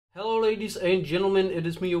Hello ladies and gentlemen, it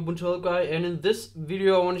is me Ubuntu 12 guy, and in this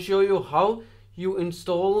video I want to show you how you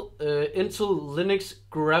install Intel Linux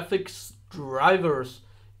graphics drivers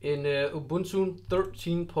in Ubuntu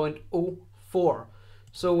 13.04.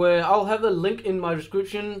 So I'll have a link in my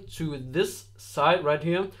description to this site right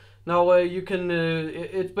here. Now you can,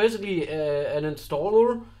 it's basically an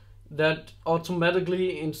installer that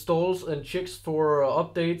automatically installs and checks for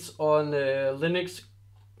updates on Linux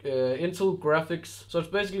Intel graphics. So it's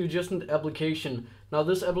basically just an application. Now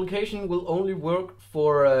this application will only work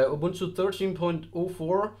for Ubuntu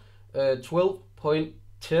 13.04,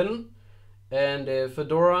 12.10 and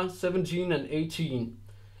Fedora 17 and 18.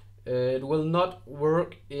 It will not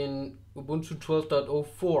work in Ubuntu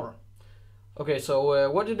 12.04. Okay, so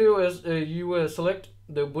what you do is you select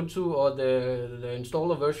the Ubuntu or the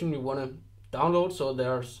installer version you want to download. So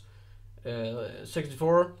there's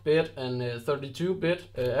 64-bit and 32-bit.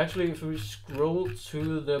 Actually, if we scroll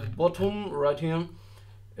to the bottom right here,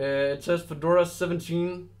 it says Fedora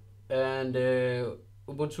 17 and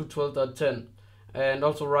Ubuntu 12.10, and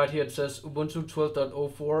also right here it says Ubuntu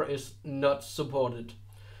 12.04 is not supported.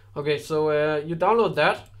 Okay, so you download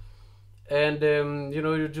that, and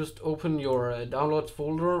you just open your downloads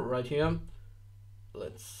folder right here.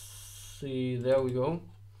 Let's see, there we go.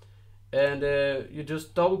 And you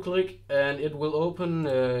just double click and it will open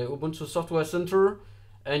Ubuntu Software Center,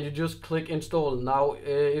 and you just click install. Now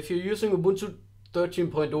if you're using Ubuntu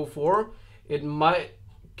 13.04, it might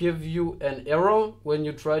give you an error when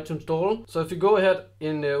you try to install. So if you go ahead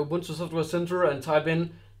in Ubuntu Software Center and type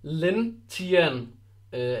in lintian,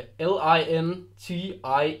 Lintian,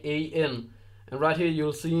 and right here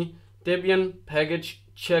you'll see Debian Package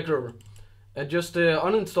Checker. And just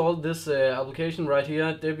uninstall this application right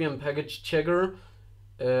here, Debian Package Checker,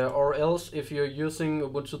 or else if you're using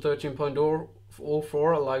Ubuntu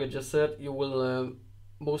 13.04, like I just said, you will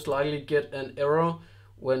most likely get an error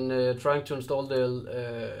when trying to install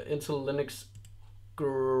the Intel Linux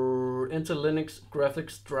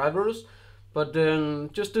graphics drivers. But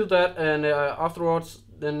just do that, and afterwards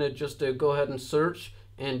then just go ahead and search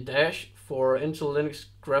and dash for Intel Linux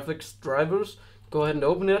graphics drivers. Go ahead and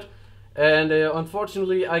open it. And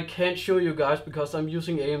unfortunately I can't show you guys because I'm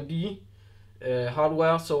using AMD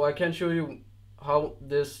hardware, so I can't show you how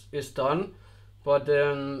this is done. But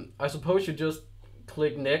I suppose you just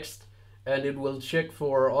click next and it will check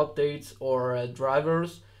for updates or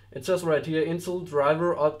drivers. It says right here, Intel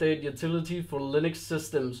driver update utility for Linux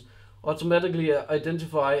systems, automatically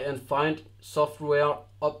identify and find software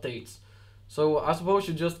updates. So I suppose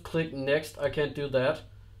you just click next. I can't do that.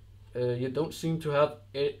 You don't seem to have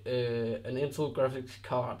an Intel graphics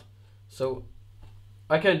card, so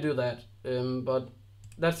I can't do that. But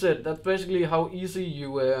that's it. That's basically how easy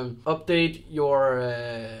you update your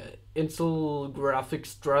Intel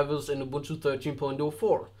graphics drivers in Ubuntu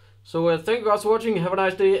 13.04. So thank you guys for watching. Have a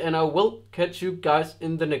nice day, and I will catch you guys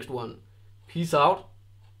in the next one. Peace out.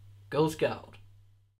 Go Scout.